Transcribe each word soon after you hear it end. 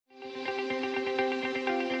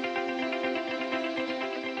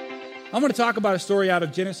I'm going to talk about a story out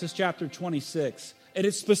of Genesis chapter 26. And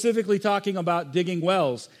it's specifically talking about digging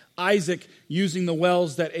wells. Isaac using the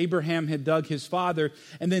wells that Abraham had dug his father,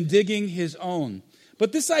 and then digging his own.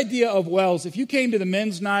 But this idea of wells, if you came to the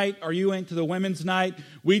men's night or you went to the women's night,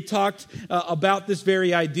 we talked about this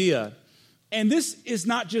very idea. And this is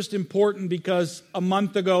not just important because a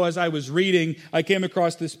month ago as I was reading, I came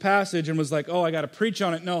across this passage and was like, oh, I got to preach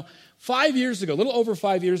on it. No, 5 years ago, a little over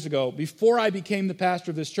 5 years ago, before I became the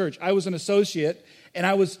pastor of this church, I was an associate and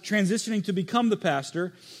I was transitioning to become the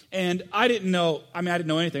pastor. And I didn't know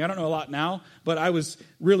anything. I don't know a lot now, but I was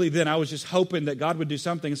just hoping that God would do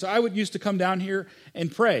something. So I used to come down here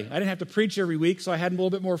and pray. I didn't have to preach every week, so I had a little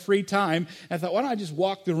bit more free time. And I thought, why don't I just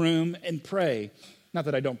walk the room and pray? Not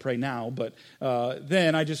that I don't pray now, but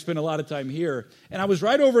then I just spent a lot of time here. And I was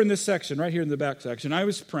right over in this section, right here in the back section. I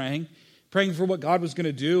was praying for what God was going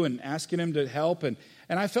to do and asking Him to help. And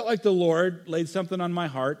I felt like the Lord laid something on my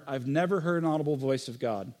heart. I've never heard an audible voice of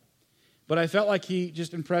God. But I felt like He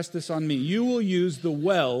just impressed this on me. You will use the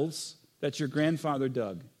wells that your grandfather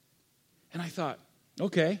dug. And I thought,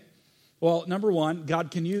 okay. Well, number one,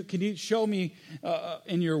 God, can you show me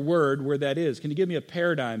in your word where that is? Can you give me a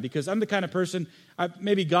paradigm? Because I'm the kind of person,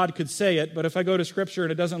 maybe God could say it, but if I go to Scripture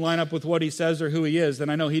and it doesn't line up with what He says or who He is, then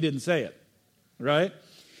I know He didn't say it, right?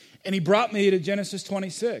 And He brought me to Genesis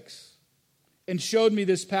 26 and showed me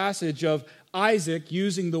this passage of Isaac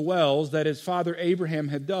using the wells that his father Abraham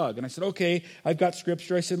had dug. And I said, okay, I've got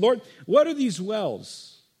Scripture. I said, Lord, what are these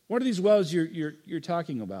wells? What are these wells you're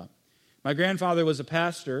talking about? My grandfather was a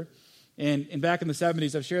pastor. And back in the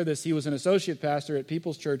 70s, I've shared this, he was an associate pastor at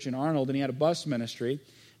People's Church in Arnold, and he had a bus ministry.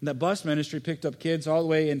 And that bus ministry picked up kids all the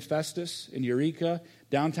way in Festus, in Eureka,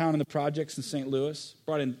 downtown in the projects in St. Louis.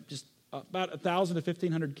 Brought in just about 1,000 to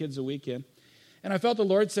 1,500 kids a weekend. And I felt the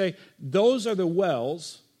Lord say, those are the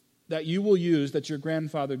wells that you will use that your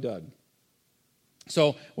grandfather dug.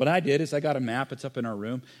 So what I did is I got a map. It's up in our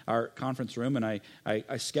room, our conference room, and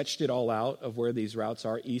I sketched it all out of where these routes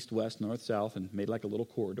are, east, west, north, south, and made like a little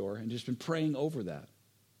corridor and just been praying over that.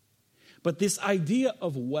 But this idea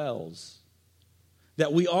of wells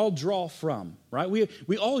that we all draw from, right?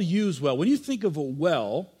 We all use well. When you think of a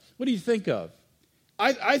well, what do you think of?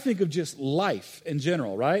 I think of just life in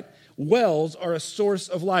general, right? Wells are a source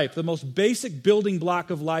of life. The most basic building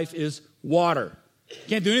block of life is water.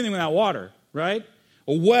 Can't do anything without water, right?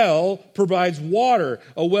 A well provides water.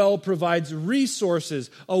 A well provides resources.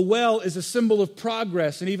 A well is a symbol of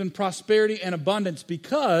progress and even prosperity and abundance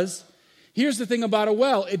because here's the thing about a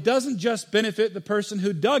well. It doesn't just benefit the person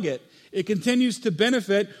who dug it. It continues to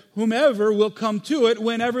benefit whomever will come to it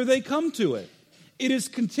whenever they come to it. It is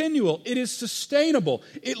continual. It is sustainable.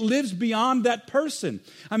 It lives beyond that person.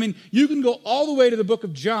 I mean, you can go all the way to the book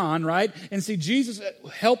of John, right, and see Jesus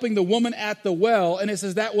helping the woman at the well, and it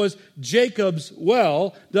says that was Jacob's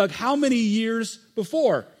well, dug how many years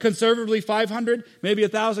before? Conservatively 500, maybe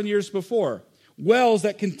 1,000 years before. Wells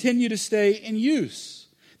that continue to stay in use.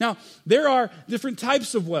 Now, there are different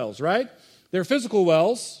types of wells, right? There are physical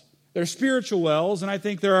wells, there are spiritual wells, and I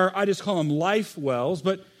think there are, I just call them life wells,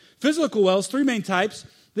 but physical wells, three main types.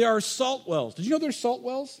 There are salt wells. Did you know there's salt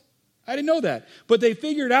wells? I didn't know that. But they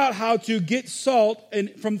figured out how to get salt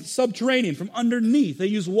from subterranean, from underneath. They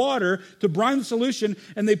use water to brine the solution,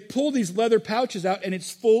 and they pull these leather pouches out, and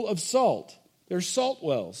it's full of salt. There's salt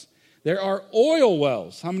wells. There are oil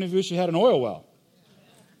wells. How many of you wish you had an oil well?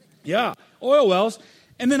 Yeah, oil wells.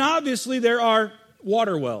 And then obviously there are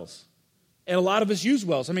water wells. And a lot of us use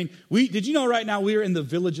wells. I mean, did you know right now we are in the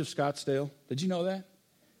village of Scottsdale? Did you know that?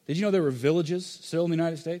 Did you know there were villages still in the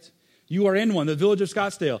United States? You are in one, the village of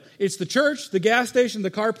Scottsdale. It's the church, the gas station, the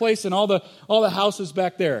car place, and all the houses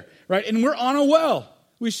back there, right? And we're on a well.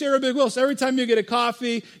 We share a big well. So every time you get a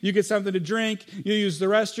coffee, you get something to drink, you use the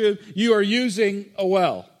restroom, you are using a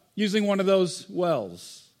well, using one of those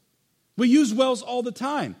wells. We use wells all the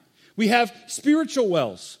time. We have spiritual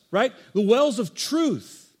wells, right? The wells of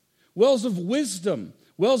truth, wells of wisdom,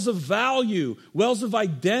 wells of value, wells of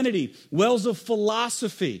identity, wells of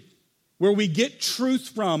philosophy, where we get truth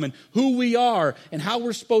from and who we are and how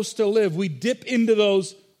we're supposed to live. We dip into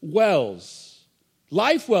those wells.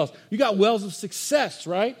 Life wells. You got wells of success,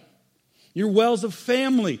 right? Your wells of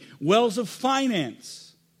family, wells of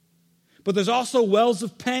finance. But there's also wells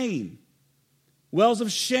of pain, wells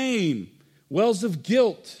of shame, wells of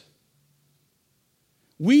guilt.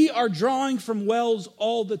 We are drawing from wells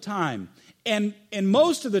all the time. And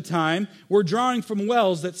most of the time, we're drawing from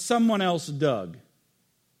wells that someone else dug,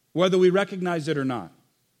 whether we recognize it or not,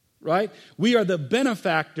 right? We are the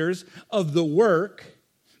benefactors of the work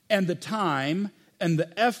and the time and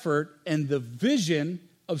the effort and the vision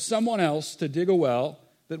of someone else to dig a well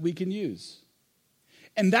that we can use.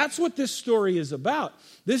 And that's what this story is about.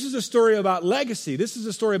 This is a story about legacy. This is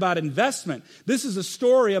a story about investment. This is a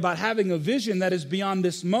story about having a vision that is beyond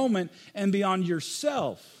this moment and beyond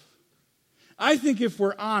yourself. I think if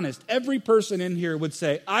we're honest, every person in here would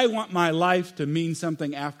say, I want my life to mean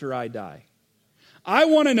something after I die. I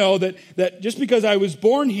want to know that just because I was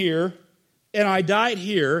born here and I died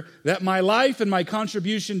here, that my life and my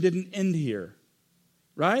contribution didn't end here.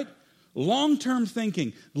 Right? Long-term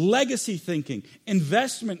thinking, legacy thinking,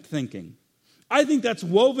 investment thinking. I think that's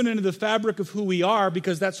woven into the fabric of who we are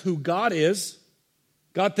because that's who God is.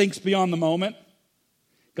 God thinks beyond the moment.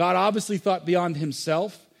 God obviously thought beyond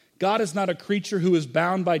himself. God is not a creature who is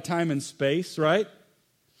bound by time and space, right?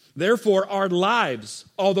 Therefore, our lives,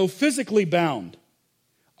 although physically bound,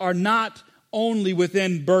 are not only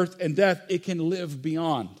within birth and death, it can live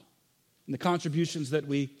beyond in the contributions that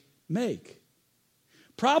we make.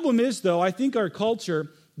 Problem is, though, I think our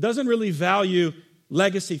culture doesn't really value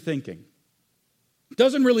legacy thinking.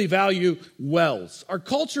 Doesn't really value wells. Our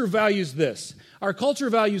culture values this. Our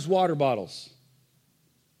culture values water bottles.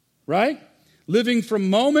 Right? Living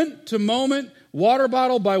from moment to moment, water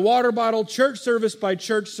bottle by water bottle, church service by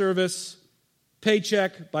church service,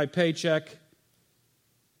 paycheck by paycheck,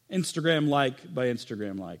 Instagram like by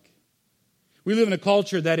Instagram like. We live in a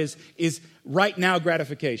culture that is right now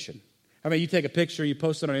gratification. I mean, you take a picture, you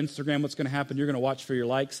post it on Instagram, what's going to happen? You're going to watch for your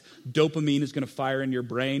likes. Dopamine is going to fire in your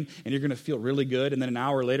brain, and you're going to feel really good. And then an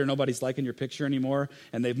hour later, nobody's liking your picture anymore,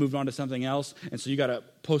 and they've moved on to something else. And so you got to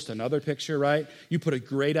post another picture, right? You put a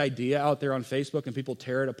great idea out there on Facebook, and people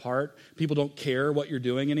tear it apart. People don't care what you're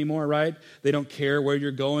doing anymore, right? They don't care where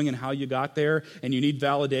you're going and how you got there, and you need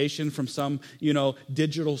validation from some,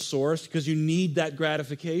 digital source because you need that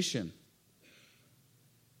gratification.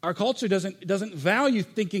 Our culture doesn't value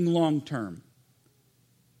thinking long term,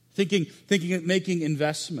 thinking of making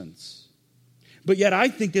investments. But yet I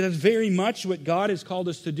think that is very much what God has called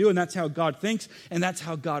us to do, and that's how God thinks, and that's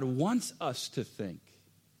how God wants us to think.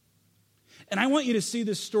 And I want you to see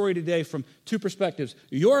this story today from two perspectives: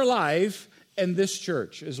 your life and this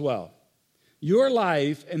church as well. Your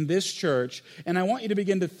life and this church, and I want you to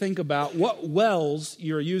begin to think about what wells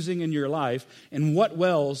you're using in your life and what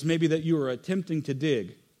wells maybe that you are attempting to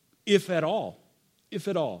dig. If at all.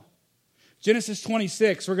 Genesis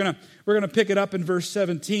 26, we're going to pick it up in verse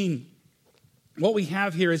 17. What we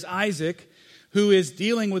have here is Isaac, who is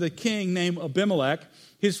dealing with a king named Abimelech.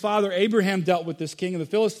 His father Abraham dealt with this king of the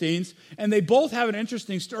Philistines, and they both have an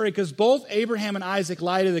interesting story because both Abraham and Isaac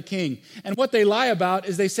lie to the king. And what they lie about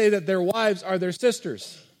is they say that their wives are their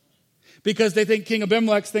sisters because they think King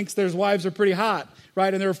Abimelech thinks their wives are pretty hot,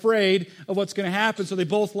 right? And they're afraid of what's going to happen, so they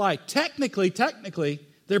both lie. Technically,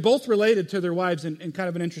 they're both related to their wives in kind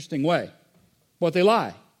of an interesting way, but they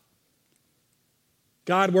lie.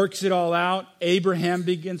 God works it all out. Abraham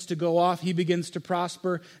begins to go off. He begins to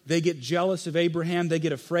prosper. They get jealous of Abraham. They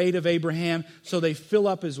get afraid of Abraham, so they fill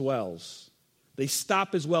up his wells. They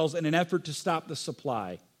stop his wells in an effort to stop the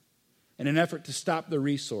supply, in an effort to stop the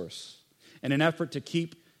resource, in an effort to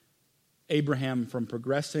keep Abraham from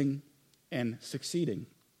progressing and succeeding.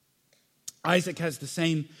 Isaac has the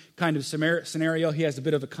same kind of scenario. He has a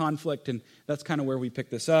bit of a conflict, and that's kind of where we pick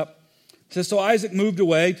this up. It says, so Isaac moved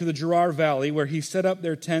away to the Gerar Valley, where he set up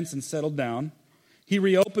their tents and settled down. He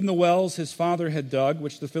reopened the wells his father had dug,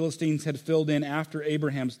 which the Philistines had filled in after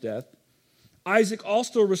Abraham's death. Isaac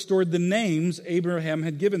also restored the names Abraham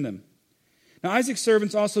had given them. Now Isaac's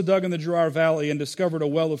servants also dug in the Gerar Valley and discovered a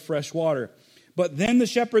well of fresh water. But then the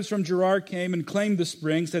shepherds from Gerar came and claimed the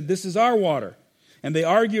spring, said, this is our water. And they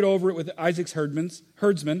argued over it with Isaac's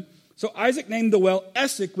herdsmen. So Isaac named the well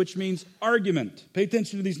Esek, which means argument. Pay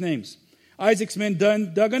attention to these names. Isaac's men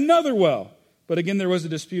dug another well, but again there was a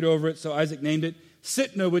dispute over it, so Isaac named it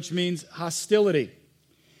Sitnah, which means hostility.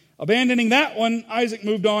 Abandoning that one, Isaac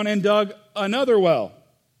moved on and dug another well.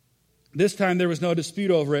 This time there was no dispute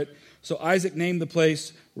over it, so Isaac named the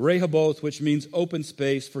place Rehoboth, which means open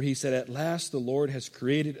space, for he said, at last the Lord has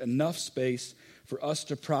created enough space for us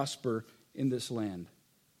to prosper in this land.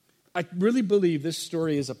 I really believe this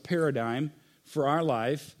story is a paradigm for our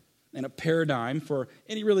life and a paradigm for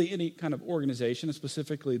any kind of organization, and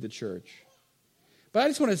specifically the church. But I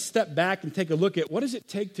just want to step back and take a look at what does it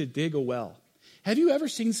take to dig a well. Have you ever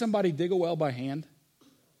seen somebody dig a well by hand?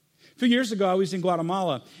 A few years ago, I was in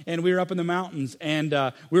Guatemala, and we were up in the mountains, and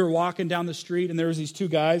we were walking down the street, and there was these two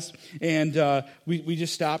guys, and we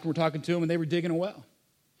just stopped, and we're talking to them, and they were digging a well.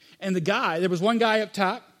 And there was one guy up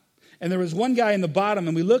top, and there was one guy in the bottom,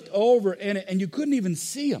 and we looked over in it, and you couldn't even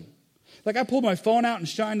see him. Like I pulled my phone out and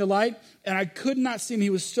shined a light, and I could not see him. He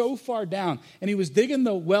was so far down, and he was digging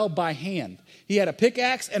the well by hand. He had a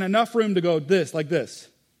pickaxe and enough room to go like this.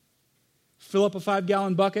 Fill up a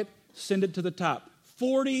 5-gallon bucket, send it to the top.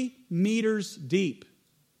 40 meters deep.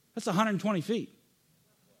 That's 120 feet.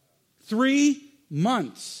 3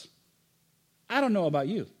 months. I don't know about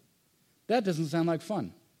you. That doesn't sound like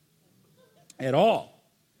fun at all.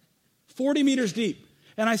 40 meters deep.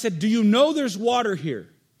 And I said, do you know there's water here?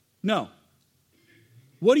 No.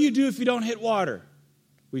 What do you do if you don't hit water?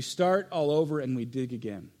 We start all over and we dig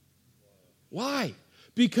again. Why?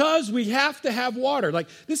 Because we have to have water. Like,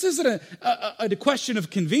 this isn't a question of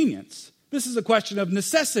convenience. This is a question of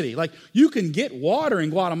necessity. Like, you can get water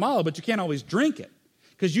in Guatemala, but you can't always drink it.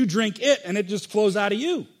 Because you drink it and it just flows out of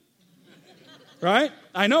you. Right?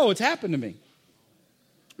 I know, it's happened to me.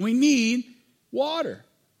 We need water.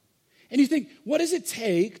 And you think, what does it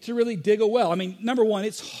take to really dig a well? I mean, number one,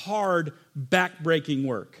 it's hard, back-breaking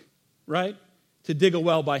work, right? To dig a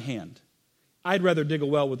well by hand. I'd rather dig a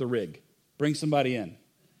well with a rig. Bring somebody in.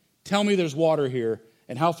 Tell me there's water here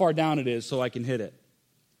and how far down it is so I can hit it.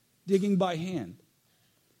 Digging by hand.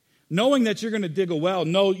 Knowing that you're going to dig a well,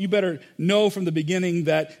 you better know from the beginning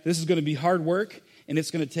that this is going to be hard work and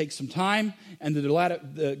it's going to take some time and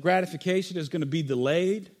the gratification is going to be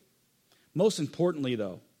delayed. Most importantly,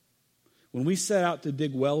 though, when we set out to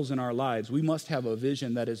dig wells in our lives, we must have a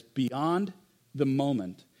vision that is beyond the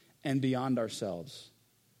moment and beyond ourselves.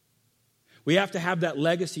 We have to have that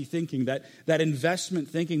legacy thinking, that investment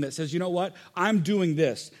thinking that says, you know what, I'm doing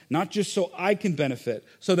this, not just so I can benefit,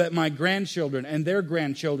 so that my grandchildren and their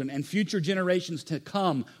grandchildren and future generations to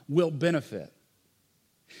come will benefit.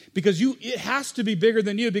 Because it has to be bigger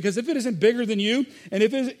than you, because if it isn't bigger than you, and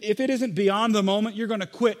if it isn't beyond the moment, you're going to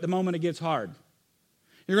quit the moment it gets hard.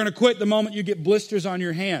 You're going to quit the moment you get blisters on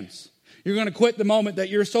your hands. You're going to quit the moment that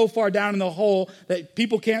you're so far down in the hole that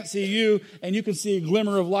people can't see you and you can see a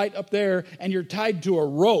glimmer of light up there and you're tied to a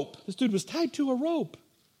rope. This dude was tied to a rope.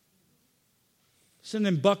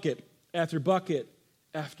 Sending bucket after bucket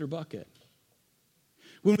after bucket.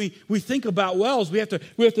 When we think about wells, we have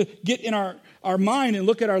to get in our mind and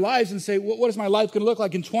look at our lives and say, what is my life going to look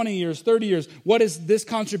like in 20 years, 30 years? What is this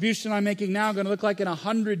contribution I'm making now going to look like in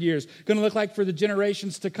 100 years? Going to look like for the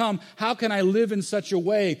generations to come? How can I live in such a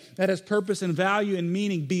way that has purpose and value and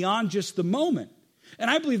meaning beyond just the moment? And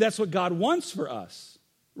I believe that's what God wants for us,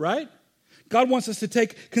 right? God wants us to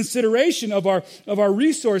take consideration of our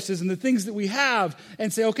resources and the things that we have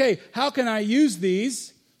and say, okay, how can I use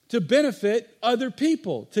these to benefit other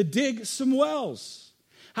people, to dig some wells?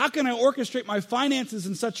 How can I orchestrate my finances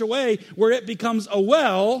in such a way where it becomes a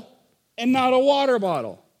well and not a water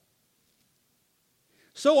bottle?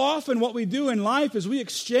 So often what we do in life is we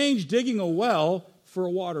exchange digging a well for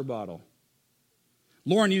a water bottle.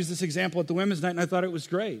 Lauren used this example at the women's night, and I thought it was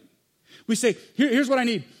great. We say, here's what I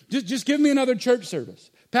need. Just give me another church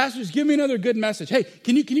service. Pastors, give me another good message. Hey,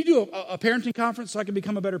 can you do a parenting conference so I can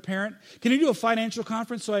become a better parent? Can you do a financial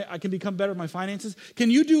conference so I can become better at my finances? Can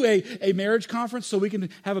you do a marriage conference so we can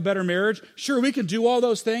have a better marriage? Sure, we can do all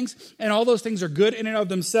those things, and all those things are good in and of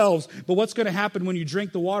themselves, but what's going to happen when you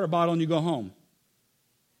drink the water bottle and you go home?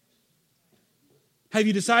 Have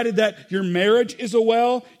you decided that your marriage is a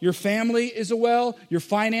well, your family is a well, your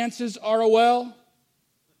finances are a well?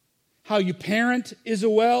 How you parent is a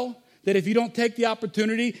well? That if you don't take the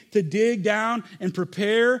opportunity to dig down and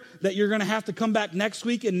prepare, that you're going to have to come back next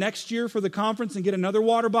week and next year for the conference and get another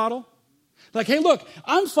water bottle? Like, hey, look,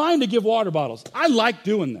 I'm fine to give water bottles. I like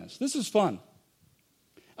doing this. This is fun.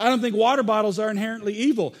 I don't think water bottles are inherently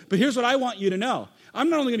evil. But here's what I want you to know. I'm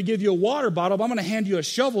not only going to give you a water bottle, but I'm going to hand you a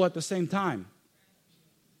shovel at the same time.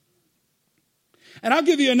 And I'll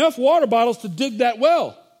give you enough water bottles to dig that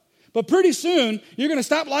well. But pretty soon, you're going to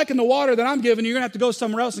stop liking the water that I'm giving. You're going to have to go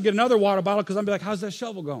somewhere else and get another water bottle because I'm going to be like, how's that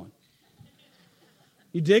shovel going?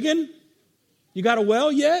 You digging? You got a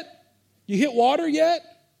well yet? You hit water yet?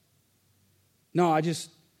 No,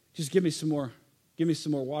 just give me some more. Give me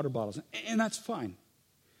some more water bottles. And that's fine.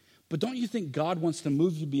 But don't you think God wants to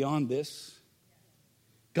move you beyond this?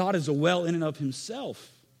 God is a well in and of himself.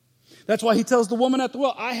 That's why he tells the woman at the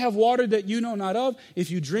well, I have water that you know not of. If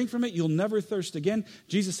you drink from it, you'll never thirst again.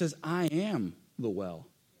 Jesus says, I am the well.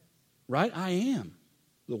 Right? I am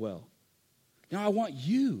the well. Now I want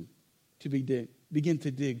you to begin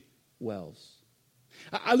to dig wells.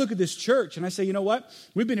 I look at this church and I say, you know what?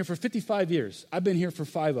 We've been here for 55 years. I've been here for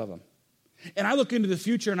 5 of them. And I look into the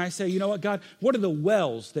future and I say, you know what, God, what are the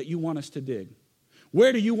wells that you want us to dig?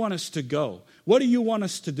 Where do you want us to go? What do you want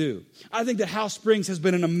us to do? I think that House Springs has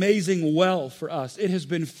been an amazing well for us. It has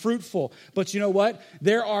been fruitful. But you know what?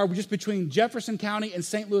 There are, just between Jefferson County and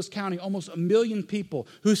St. Louis County, almost 1 million people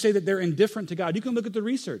who say that they're indifferent to God. You can look at the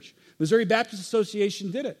research. Missouri Baptist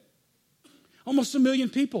Association did it. Almost 1 million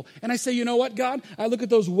people. And I say, you know what, God? I look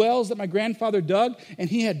at those wells that my grandfather dug, and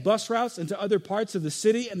he had bus routes into other parts of the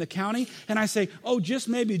city and the county. And I say, oh, just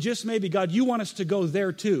maybe, God, you want us to go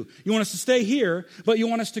there too. You want us to stay here, but you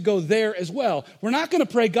want us to go there as well. We're not going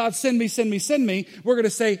to pray, God, send me, send me, send me. We're going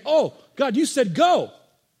to say, oh, God, you said go.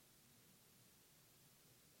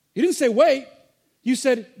 You didn't say wait. You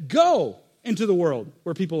said go into the world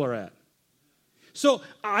where people are at. So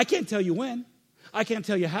I can't tell you when. I can't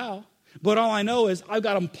tell you how. But all I know is I've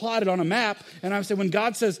got them plotted on a map, and I'm saying when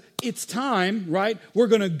God says it's time, right, we're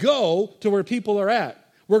going to go to where people are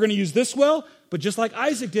at. We're going to use this well, but just like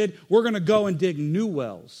Isaac did, we're going to go and dig new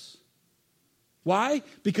wells. Why?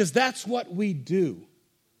 Because that's what we do.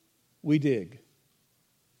 We dig,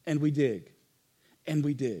 and we dig, and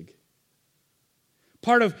we dig.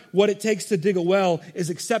 Part of what it takes to dig a well is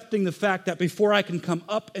accepting the fact that before I can come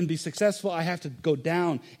up and be successful, I have to go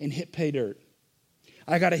down and hit pay dirt.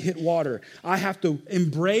 I got to hit water. I have to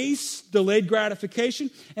embrace delayed gratification,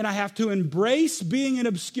 and I have to embrace being in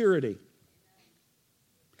obscurity.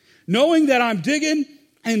 Knowing that I'm digging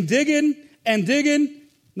and digging and digging,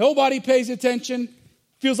 nobody pays attention.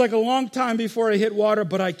 Feels like a long time before I hit water,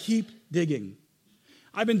 but I keep digging.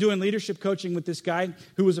 I've been doing leadership coaching with this guy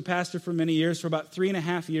who was a pastor for many years, for about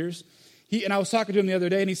 3.5 years. And I was talking to him the other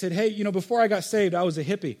day, and he said, hey, you know, before I got saved, I was a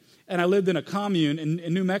hippie, and I lived in a commune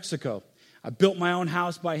in New Mexico. I built my own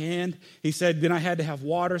house by hand. He said, then I had to have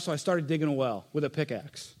water, so I started digging a well with a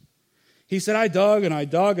pickaxe. He said, I dug and I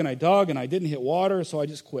dug and I dug, and I didn't hit water, so I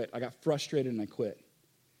just quit. I got frustrated and I quit.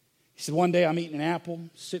 He said, one day I'm eating an apple,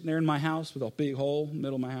 sitting there in my house with a big hole in the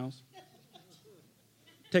middle of my house.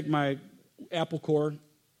 Take my apple core,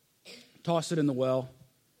 toss it in the well,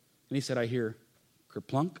 and he said, I hear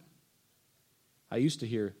kerplunk. I used to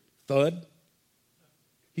hear thud.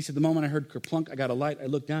 He said, the moment I heard kerplunk, I got a light. I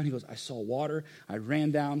looked down. He goes, I saw water. I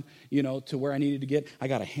ran down, to where I needed to get. I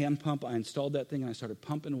got a hand pump. I installed that thing, and I started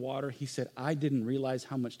pumping water. He said, I didn't realize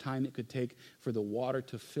how much time it could take for the water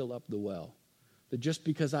to fill up the well. That just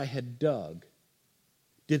because I had dug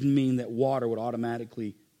didn't mean that water would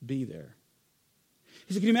automatically be there.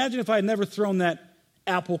 He said, can you imagine if I had never thrown that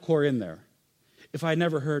apple core in there? If I had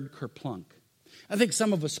never heard kerplunk? I think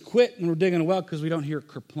some of us quit when we're digging a well because we don't hear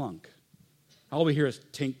kerplunk. All we hear is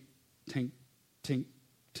tink, tink, tink,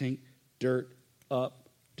 tink, dirt, up,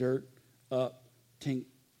 tink,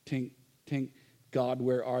 tink, tink. God,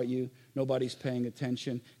 where are you? Nobody's paying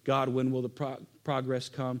attention. God, when will the progress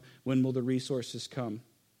come? When will the resources come?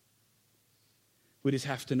 We just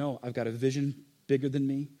have to know I've got a vision bigger than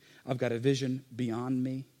me. I've got a vision beyond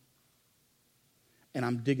me. And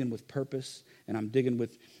I'm digging with purpose, and I'm digging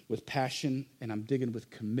with passion, and I'm digging with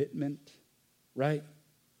commitment, right?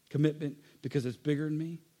 Commitment, because it's bigger than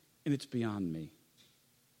me and it's beyond me.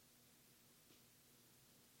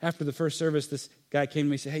 After the first service, this guy came to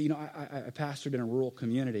me and said, hey, I pastored in a rural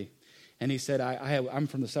community. And he said, I'm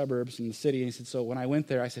from the suburbs in the city. And he said, so when I went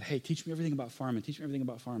there, I said, hey, teach me everything about farming. Teach me everything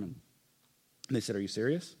about farming. And they said, are you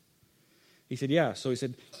serious? He said, yeah. So he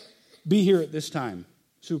said, be here at this time,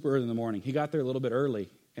 super early in the morning. He got there a little bit early,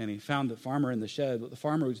 and he found the farmer in the shed. What the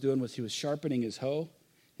farmer was doing was he was sharpening his hoe,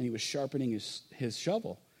 and he was sharpening his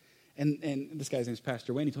shovel. And this guy's name is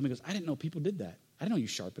Pastor Wayne. He told me, he goes, I didn't know people did that. I didn't know you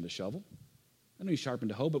sharpened a shovel. I didn't know you sharpened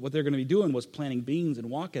a hoe. But what they're going to be doing was planting beans and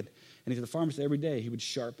walking. And he said the farmer said every day he would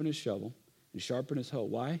sharpen his shovel and sharpen his hoe.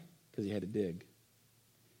 Why? Because he had to dig.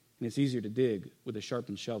 And it's easier to dig with a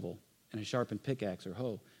sharpened shovel and a sharpened pickaxe or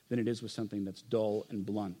hoe than it is with something that's dull and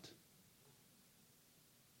blunt.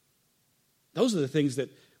 Those are the things that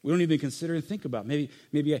we don't even consider and think about. Maybe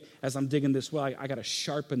as I'm digging this well, I got to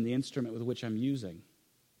sharpen the instrument with which I'm using.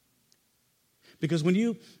 Because when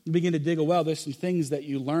you begin to dig a well, there's some things that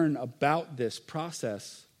you learn about this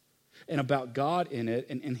process and about God in it.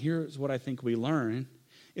 And here's what I think we learn,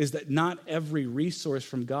 is that not every resource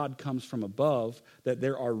from God comes from above, that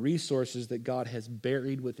there are resources that God has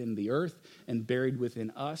buried within the earth and buried within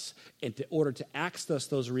us. And in order to access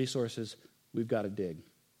those resources, we've got to dig.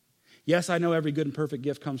 Yes, I know every good and perfect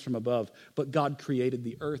gift comes from above, but God created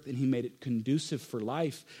the earth and he made it conducive for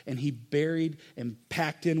life, and he buried and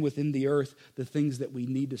packed in within the earth the things that we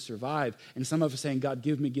need to survive. And some of us saying, God,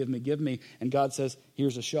 give me, give me, give me. And God says,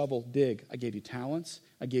 here's a shovel, dig. I gave you talents.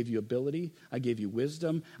 I gave you ability. I gave you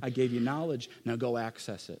wisdom. I gave you knowledge. Now go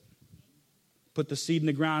access it. Put the seed in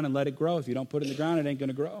the ground and let it grow. If you don't put it in the ground, it ain't going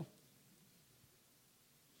to grow.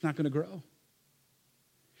 It's not going to grow.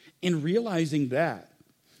 in realizing that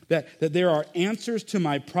there are answers to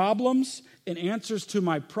my problems and answers to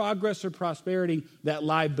my progress or prosperity that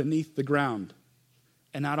lie beneath the ground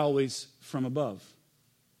and not always from above.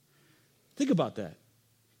 Think about that.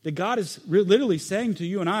 That God is literally saying to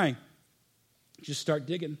you and I, just start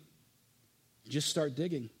digging. Just start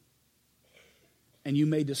digging. And you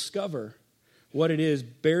may discover what it is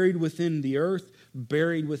buried within the earth,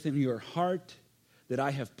 buried within your heart that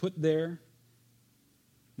I have put there,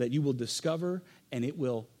 that you will discover, and it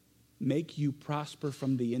will make you prosper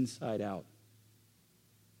from the inside out.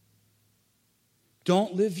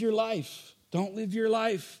 Don't live your life. Don't live your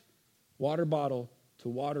life water bottle to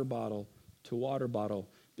water bottle to water bottle,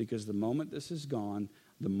 because the moment this is gone,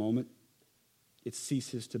 the moment it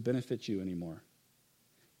ceases to benefit you anymore.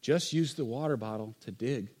 Just use the water bottle to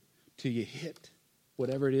dig till you hit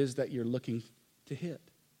whatever it is that you're looking to hit.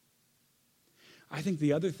 I think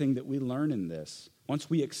the other thing that we learn in this, once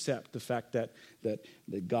we accept the fact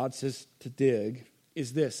that God says to dig,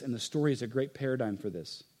 is this, and the story is a great paradigm for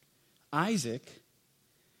this. Isaac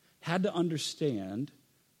had to understand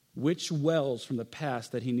which wells from the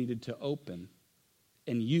past that he needed to open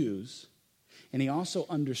and use, and he also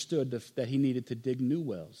understood that he needed to dig new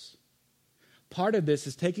wells. Part of this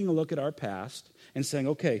is taking a look at our past and saying,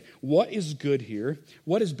 okay, what is good here?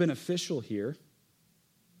 What is beneficial here?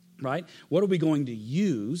 Right? What are we going to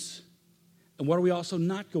use? And what are we also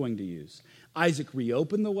not going to use? Isaac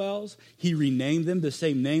reopened the wells. He renamed them the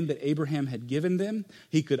same name that Abraham had given them.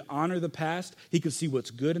 He could honor the past. He could see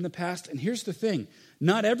what's good in the past. And here's the thing.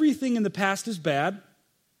 Not everything in the past is bad,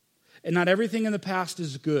 and not everything in the past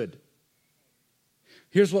is good.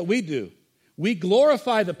 Here's what we do. We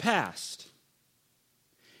glorify the past,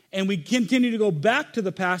 and we continue to go back to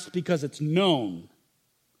the past because it's known.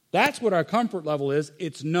 That's what our comfort level is.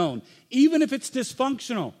 It's known. Even if it's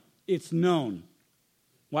dysfunctional, it's known.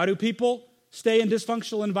 Why do people stay in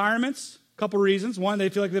dysfunctional environments? A couple reasons. One, they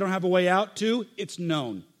feel like they don't have a way out. Two, it's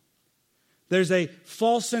known. There's a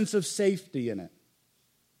false sense of safety in it.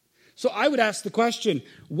 So I would ask the question,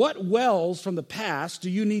 what wells from the past do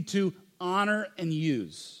you need to honor and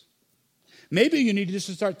use? Maybe you need to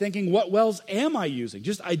just start thinking, what wells am I using?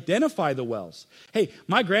 Just identify the wells. Hey,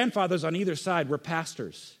 my grandfathers on either side were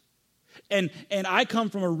pastors. And I come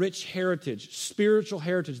from a rich heritage, spiritual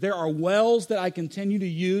heritage. There are wells that I continue to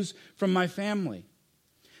use from my family.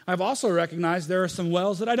 I've also recognized there are some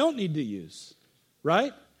wells that I don't need to use,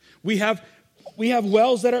 right? We have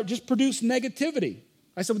wells that just produce negativity.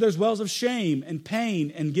 I said, well, there's wells of shame and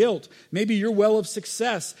pain and guilt. Maybe your well of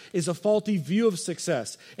success is a faulty view of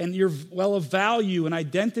success, and your well of value and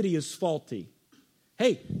identity is faulty.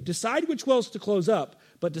 Hey, decide which wells to close up,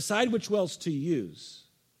 but decide which wells to use.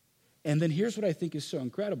 And then here's what I think is so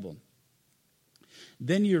incredible.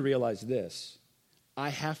 Then you realize this. I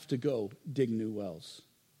have to go dig new wells.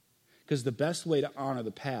 Because the best way to honor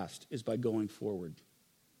the past is by going forward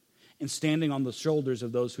and standing on the shoulders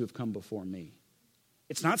of those who have come before me.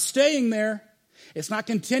 It's not staying there. It's not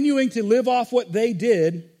continuing to live off what they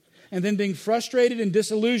did and then being frustrated and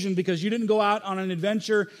disillusioned because you didn't go out on an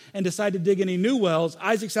adventure and decide to dig any new wells.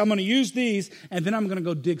 Isaac said, I'm going to use these, and then I'm going to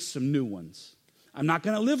go dig some new ones. I'm not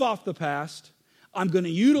going to live off the past. I'm going to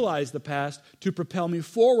utilize the past to propel me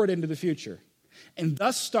forward into the future. And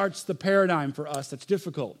thus starts the paradigm for us that's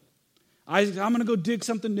difficult. Isaac, I'm going to go dig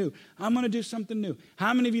something new. I'm going to do something new.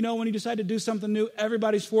 How many of you know when you decide to do something new,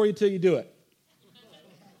 everybody's for you till you do it?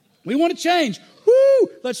 We want to change. Woo!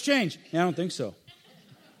 Let's change. Yeah, I don't think so.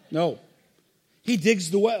 No. He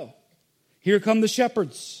digs the well. Here come the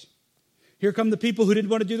shepherds. Here come the people who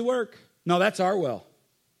didn't want to do the work. No, that's our well.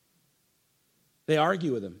 They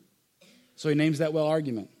argue with him. So he names that well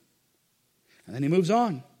argument. And then he moves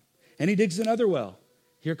on. And he digs another well.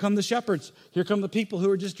 Here come the shepherds. Here come the people who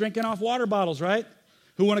are just drinking off water bottles, right?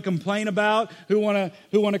 Who want to complain about, who want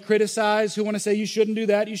to criticize, who want to say you shouldn't do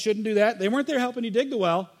that, you shouldn't do that. They weren't there helping you dig the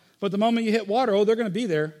well. But the moment you hit water, they're going to be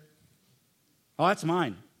there. Oh, that's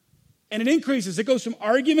mine. And it increases. It goes from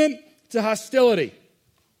argument to hostility.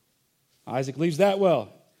 Isaac leaves that well.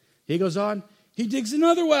 He goes on. He digs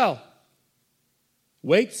another well.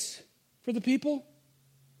 Waits for the people.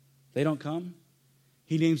 They don't come.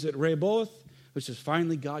 He names it Rehoboth, which is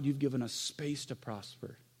finally, God, you've given us space to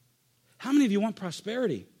prosper. How many of you want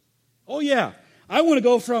prosperity? Oh, yeah. I want to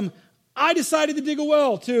go from, I decided to dig a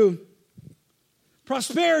well, to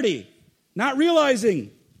prosperity, not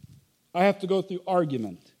realizing I have to go through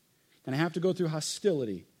argument and I have to go through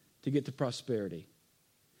hostility to get to prosperity.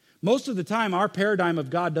 Most of the time, our paradigm of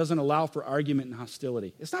God doesn't allow for argument and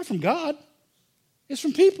hostility. It's not from God. It's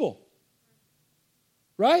from people.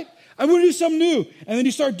 right? I'm going to do something new. And then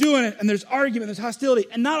you start doing it, and there's argument, there's hostility.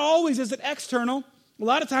 And not always is it external. A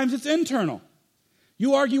lot of times it's internal.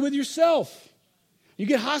 You argue with yourself. You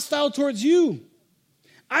get hostile towards you.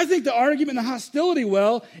 I think the argument and the hostility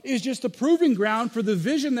well is just a proving ground for the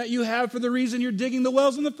vision that you have for the reason you're digging the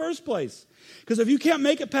wells in the first place. Because if you can't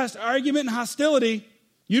make it past argument and hostility,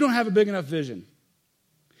 you don't have a big enough vision.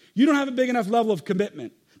 You don't have a big enough level of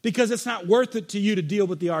commitment because it's not worth it to you to deal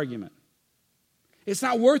with the argument. It's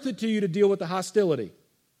not worth it to you to deal with the hostility.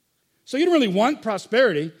 So you don't really want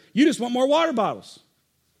prosperity. You just want more water bottles.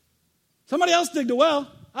 Somebody else digged a well.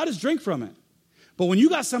 I'll just drink from it. But when you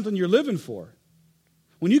got something you're living for,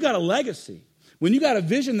 when you got a legacy, when you got a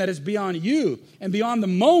vision that is beyond you and beyond the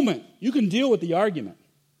moment, you can deal with the argument,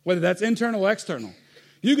 whether that's internal or external.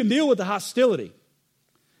 You can deal with the hostility.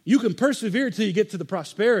 You can persevere till you get to the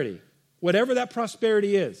prosperity, whatever that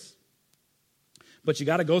prosperity is. But you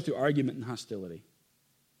got to go through argument and hostility.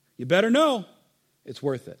 You better know it's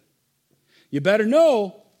worth it. You better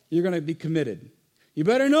know you're going to be committed. You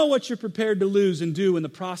better know what you're prepared to lose and do in the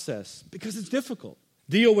process because it's difficult.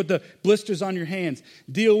 Deal with the blisters on your hands.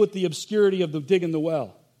 Deal with the obscurity of the digging the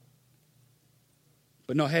well.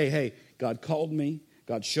 But no, hey, God called me.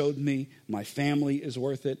 God showed me my family is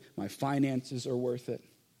worth it. My finances are worth it.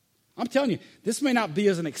 I'm telling you, this may not be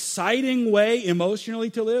as an exciting way emotionally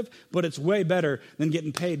to live, but it's way better than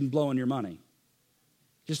getting paid and blowing your money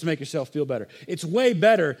just to make yourself feel better. It's way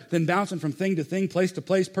better than bouncing from thing to thing, place to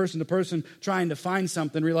place, person to person, trying to find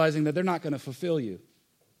something, realizing that they're not going to fulfill you.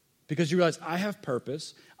 Because you realize, I have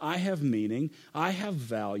purpose, I have meaning, I have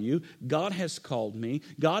value, God has called me,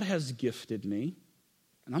 God has gifted me,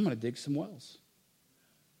 and I'm going to dig some wells.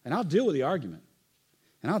 And I'll deal with the argument,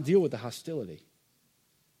 and I'll deal with the hostility.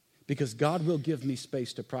 Because God will give me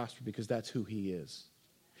space to prosper because that's who He is.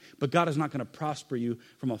 But God is not going to prosper you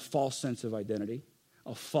from a false sense of identity,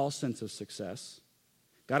 a false sense of success.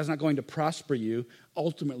 God is not going to prosper you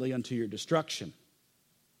ultimately unto your destruction.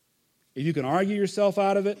 If you can argue yourself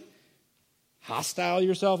out of it, hostile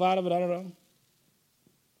yourself out of it, I don't know.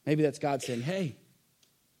 Maybe that's God saying, hey,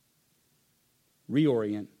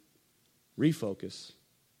 reorient, refocus,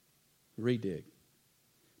 redig.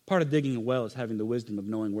 Part of digging a well is having the wisdom of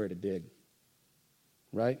knowing where to dig,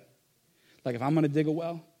 right? Like if I'm going to dig a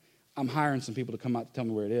well, I'm hiring some people to come out to tell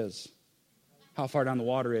me where it is, how far down the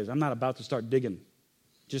water is. I'm not about to start digging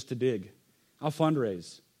just to dig. I'll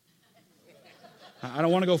fundraise. I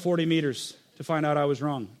don't want to go 40 meters to find out I was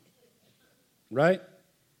wrong, right?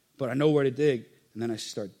 But I know where to dig, and then I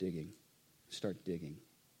start digging, start digging,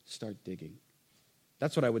 start digging.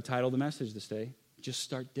 That's what I would title the message this day, just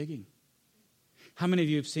start digging. How many of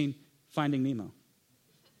you have seen Finding Nemo?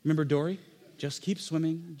 Remember Dory? Just keep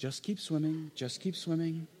swimming, just keep swimming, just keep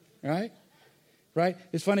swimming, right? Right?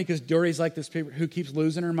 It's funny because Dory's like this people who keeps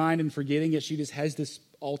losing her mind and forgetting, yet she just has this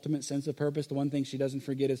ultimate sense of purpose. The one thing she doesn't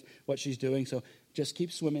forget is what she's doing. So just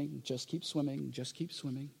keep swimming, just keep swimming, just keep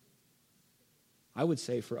swimming. I would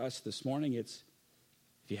say for us this morning, it's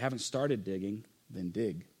if you haven't started digging, then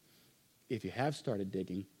dig. If you have started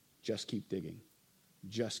digging, just keep digging.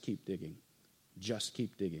 Just keep digging. Just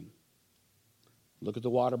keep digging. Look at the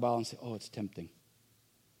water bottle and say, oh, it's tempting.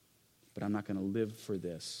 But I'm not going to live for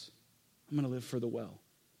this. I'm going to live for the well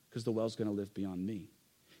because the well's going to live beyond me.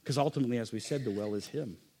 Because ultimately, as we said, the well is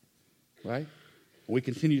Him, right? We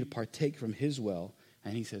continue to partake from His well,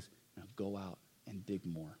 and He says, now go out and dig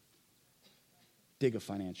more. Dig a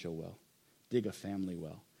financial well. Dig a family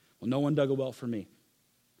well. Well, no one dug a well for me.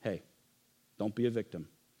 Hey, don't be a victim.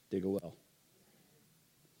 Dig a well.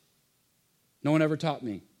 No one ever taught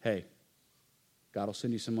me. Hey, God will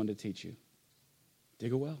send you someone to teach you.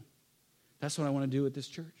 Dig a well. That's what I want to do at this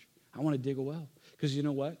church. I want to dig a well. Because you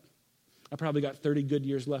know what? I probably got 30 good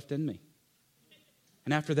years left in me.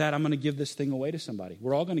 And after that, I'm going to give this thing away to somebody.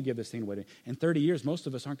 We're all going to give this thing away. In 30 years, most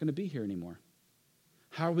of us aren't going to be here anymore.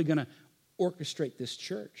 How are we going to orchestrate this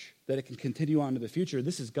church that it can continue on to the future?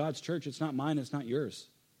 This is God's church. It's not mine. It's not yours.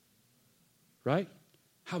 Right?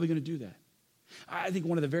 How are we going to do that? I think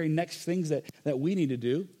one of the very next things that we need to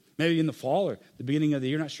do, maybe in the fall or the beginning of the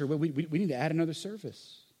year, not sure, we need to add another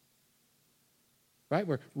service. Right?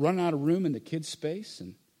 We're running out of room in the kids' space,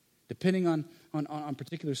 and depending on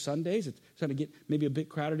particular Sundays, it's going to get maybe a bit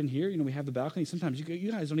crowded in here. You know, we have the balcony. Sometimes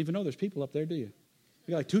you guys don't even know there's people up there, do you?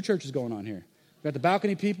 We got like 2 churches going on here. We got the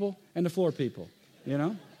balcony people and the floor people, you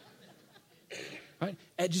know? Right?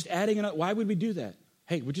 And just adding another, why would we do that?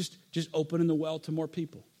 Hey, we're just opening the well to more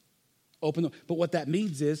people. But what that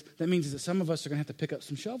means is that some of us are going to have to pick up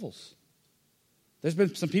some shovels. There's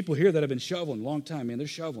been some people here that have been shoveling a long time, man. They're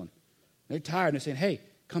shoveling. They're tired, and they're saying, hey,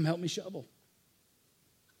 come help me shovel.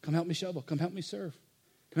 Come help me shovel. Come help me serve.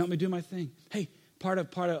 Come help me do my thing. Hey, part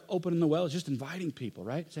of opening the well is just inviting people,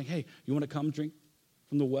 right? Saying, hey, you want to come drink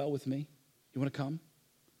from the well with me? You want to come?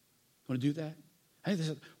 You want to do that? I think this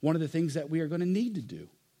is one of the things that we are going to need to do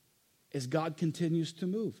as God continues to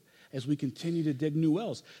move, as we continue to dig new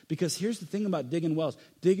wells. Because here's the thing about digging wells.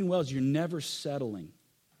 Digging wells, you're never settling.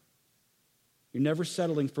 You're never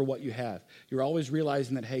settling for what you have. You're always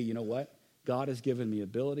realizing that, hey, you know what? God has given me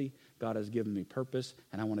ability. God has given me purpose,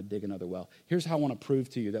 and I want to dig another well. Here's how I want to prove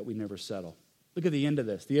to you that we never settle. Look at the end of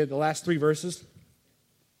this. The last 3 verses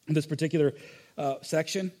in this particular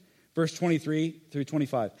section, verse 23 through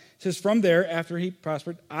 25. It says, from there, after he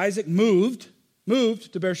prospered, Isaac moved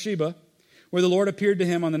to Beersheba, where the Lord appeared to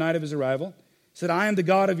him on the night of his arrival. He said, I am the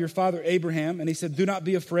God of your father Abraham. And he said, do not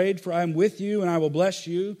be afraid, for I am with you, and I will bless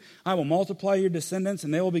you. I will multiply your descendants,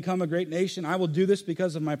 and they will become a great nation. I will do this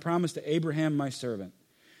because of my promise to Abraham, my servant.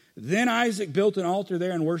 Then Isaac built an altar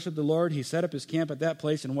there and worshiped the Lord. He set up his camp at that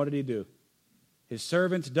place, and what did he do? His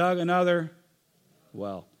servants dug another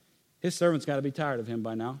well. His servants got to be tired of him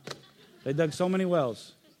by now. They dug so many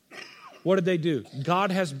wells. What did they do?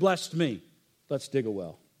 God has blessed me. Let's dig a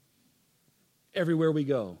well. Everywhere we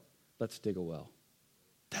go, let's dig a well.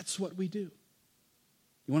 That's what we do.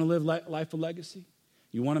 You want to live life of legacy?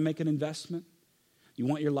 You want to make an investment? You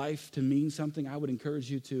want your life to mean something? I would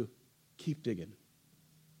encourage you to keep digging.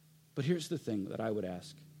 But here's the thing that I would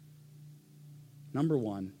ask. Number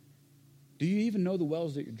one, do you even know the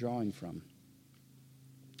wells that you're drawing from?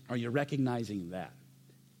 Are you recognizing that?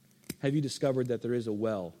 Have you discovered that there is a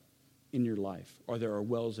well in your life, or there are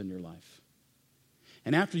wells in your life?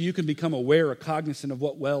 And after you can become aware or cognizant of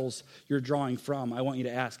what wells you're drawing from, I want you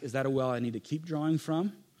to ask, is that a well I need to keep drawing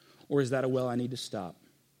from, or is that a well I need to stop?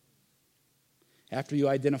 After you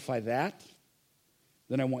identify that,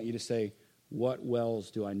 then I want you to say, what wells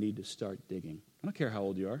do I need to start digging? I don't care how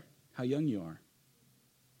old you are, how young you are.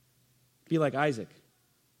 Be like Isaac.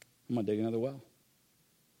 I'm going to dig another well.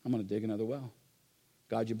 I'm going to dig another well.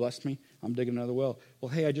 God, you blessed me. I'm digging another well. Well,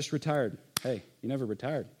 hey, I just retired. Hey, you never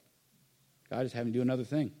retired. God is having to do another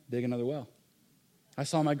thing, dig another well. I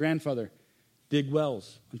saw my grandfather dig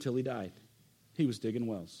wells until he died. He was digging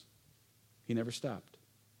wells. He never stopped.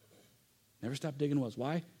 Never stopped digging wells.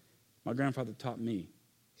 Why? My grandfather taught me,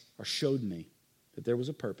 or showed me, that there was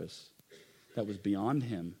a purpose that was beyond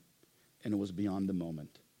him, and it was beyond the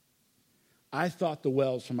moment. I thought the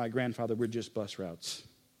wells from my grandfather were just bus routes.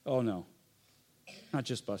 Oh, no. Not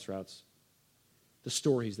just bus routes. The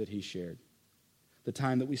stories that he shared. The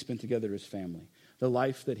time that we spent together as family. The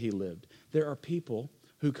life that he lived. There are people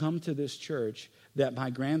who come to this church that my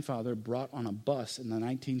grandfather brought on a bus in the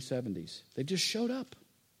 1970s. They just showed up.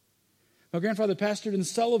 My grandfather pastored in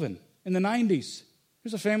Sullivan in the 90s.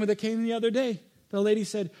 There's a family that came the other day. The lady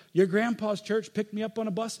said, your grandpa's church picked me up on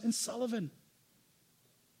a bus in Sullivan.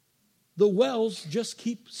 The wells just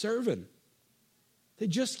keep serving. They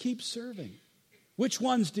just keep serving. Which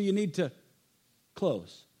ones do you need to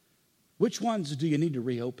close? Which ones do you need to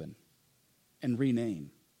reopen and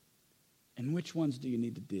rename? And which ones do you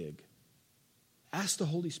need to dig? Ask the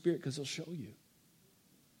Holy Spirit, because he'll show you.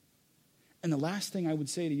 And the last thing I would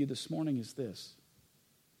say to you this morning is this.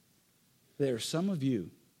 There are some of you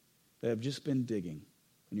that have just been digging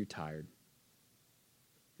and you're tired.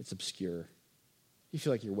 It's obscure. You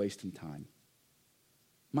feel like you're wasting time.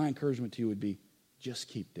 My encouragement to you would be, just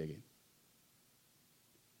keep digging.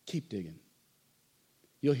 Keep digging.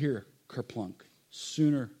 You'll hear kerplunk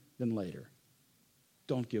sooner than later.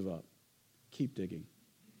 Don't give up. Keep digging.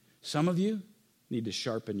 Some of you need to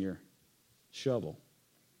sharpen your shovel.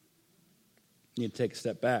 You need to take a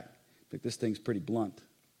step back. Like, this thing's pretty blunt.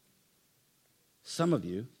 Some of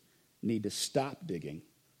you need to stop digging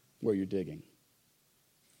where you're digging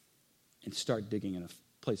and start digging in a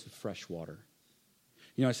place of fresh water.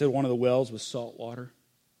 You know, I said one of the wells was salt water.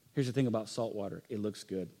 Here's the thing about salt water. It looks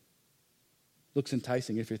good. Looks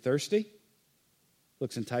enticing. If you're thirsty,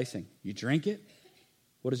 looks enticing. You drink it,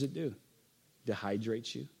 what does it do?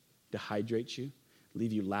 Dehydrates you,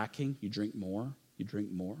 leave you lacking. You drink more.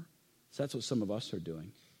 So that's what some of us are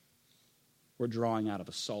doing. We're drawing out of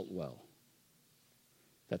a salt well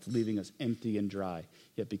that's leaving us empty and dry.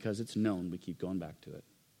 Yet because it's known, we keep going back to it.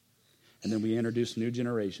 And then we introduce new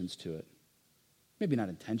generations to it. Maybe not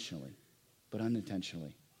intentionally, but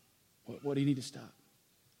unintentionally. What do you need to stop?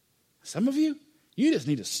 Some of you, you just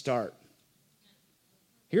need to start.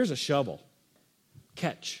 Here's a shovel.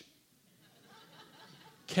 Catch.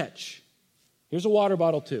 Here's a water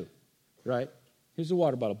bottle too, right? Here's a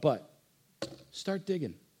water bottle, but start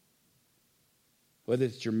digging. Whether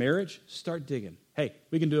it's your marriage, start digging. Hey,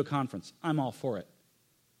 we can do a conference. I'm all for it.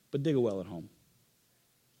 But dig a well at home.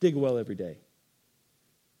 Dig a well every day.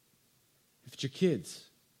 If it's your kids,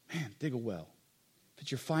 man, dig a well. If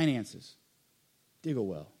it's your finances, dig a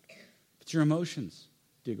well. If it's your emotions,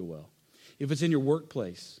 dig a well. If it's in your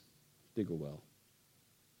workplace, dig a well.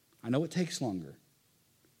 I know it takes longer,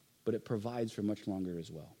 but it provides for much longer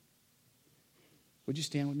as well. Would you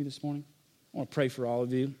stand with me this morning? I want to pray for all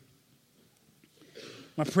of you.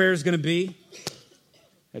 My prayer is going to be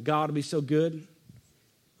that God will be so good.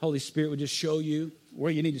 Holy Spirit would just show you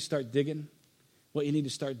where you need to start digging, what you need to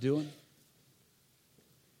start doing.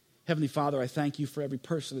 Heavenly Father, I thank you for every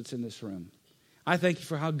person that's in this room. I thank you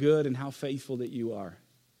for how good and how faithful that you are.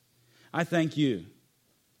 I thank you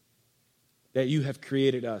that you have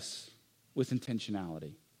created us with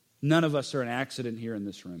intentionality. None of us are an accident here in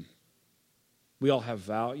this room. We all have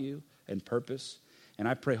value and purpose. And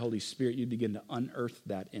I pray, Holy Spirit, you begin to unearth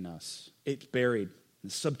that in us. It's buried, the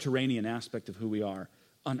subterranean aspect of who we are.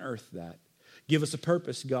 Unearth that. Give us a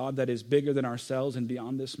purpose, God, that is bigger than ourselves and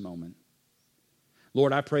beyond this moment.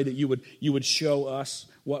 Lord, I pray that you would show us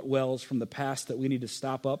what wells from the past that we need to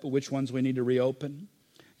stop up, which ones we need to reopen.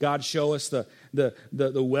 God, show us the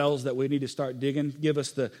wells that we need to start digging. Give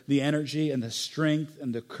us the energy and the strength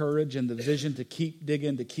and the courage and the vision to keep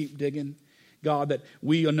digging. God, that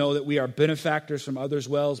we know that we are benefactors from others'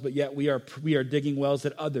 wells, but yet we are digging wells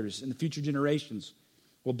that others in the future generations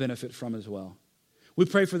will benefit from as well. We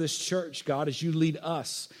pray for this church, God, as you lead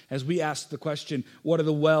us, as we ask the question, what are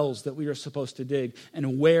the wells that we are supposed to dig,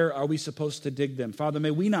 and where are we supposed to dig them? Father, may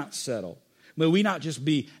we not settle. May we not just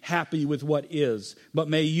be happy with what is, but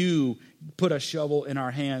may you put a shovel in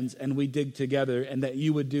our hands and we dig together, and that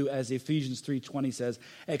you would do, as Ephesians 3:20 says,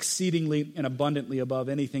 exceedingly and abundantly above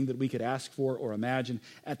anything that we could ask for or imagine,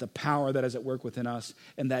 at the power that is at work within us,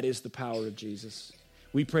 and that is the power of Jesus.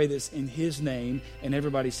 We pray this in his name, and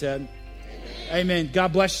everybody said, Amen.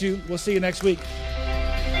 God bless you. We'll see you next week.